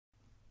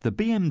The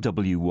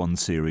BMW 1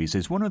 Series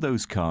is one of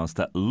those cars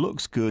that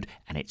looks good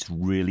and it's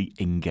really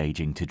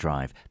engaging to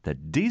drive. The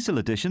diesel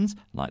editions,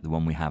 like the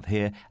one we have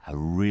here, are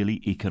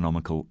really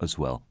economical as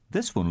well.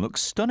 This one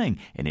looks stunning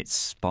in its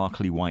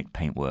sparkly white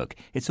paintwork.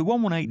 It's a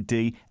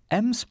 118D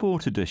M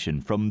Sport Edition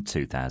from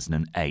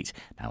 2008.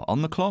 Now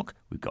on the clock,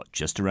 we've got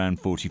just around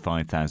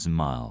 45,000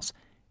 miles.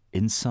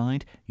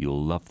 Inside,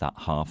 you'll love that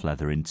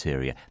half-leather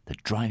interior. The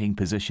driving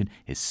position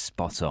is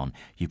spot on.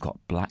 You've got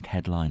black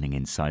headlining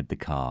inside the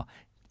car.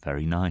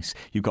 Very nice.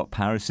 You've got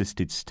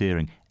power-assisted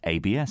steering,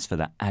 ABS for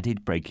that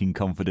added braking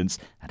confidence,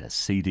 and a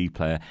CD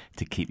player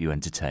to keep you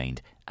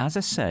entertained. As I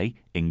say,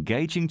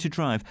 engaging to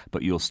drive,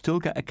 but you'll still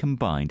get a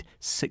combined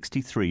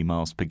 63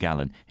 miles per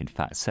gallon, in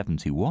fact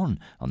 71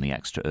 on the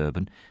extra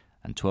urban,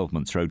 and 12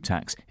 months road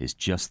tax is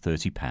just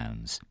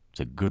 £30. It's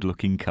a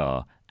good-looking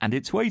car, and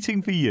it's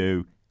waiting for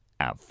you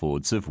at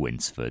Fords of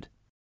Winsford.